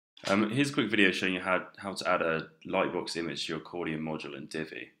Here's a quick video showing you how to add a lightbox image to your Accordion module in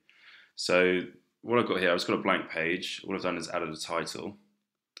Divi. So what I've got here, I've just got a blank page. All I've done is added a title.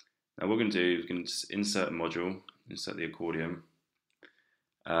 Now what we're going to do, we can just insert a module, insert the Accordion,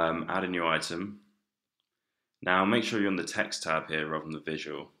 add a new item. Now make sure you're on the text tab here rather than the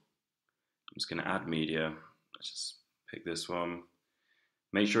visual. I'm just going to add media. Let's just pick this one.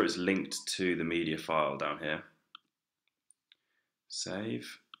 Make sure it's linked to the media file down here.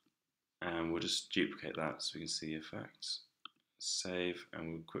 Save. And we'll just duplicate that so we can see the effects. Save,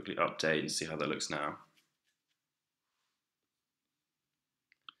 and we'll quickly update and see how that looks now.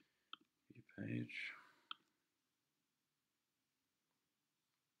 View page.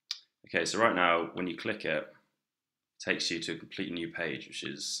 Okay, so right now when you click it, it takes you to a completely new page, which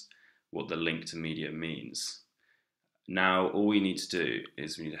is what the link to media means. Now all we need to do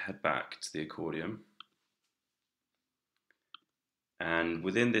is we need to head back to the Accordion. And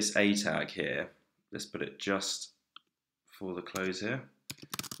within this A tag here, let's put it just for the close here.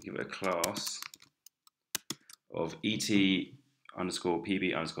 Give it a class of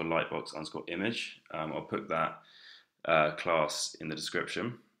et_pb_lightbox_image. I'll put that class in the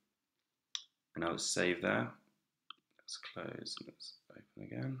description. And now let's save there. Let's close and let's open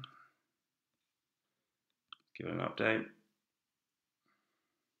again. Give it an update.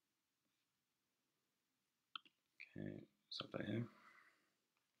 Okay, let's update here.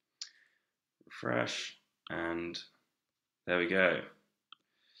 Refresh, and there we go.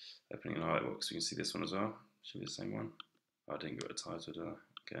 Opening a lightbox, we can see this one as well. Should be the same one. Oh, I didn't give it a title, did I?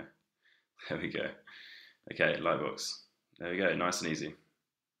 Okay, there we go. Okay, lightbox. There we go, nice and easy.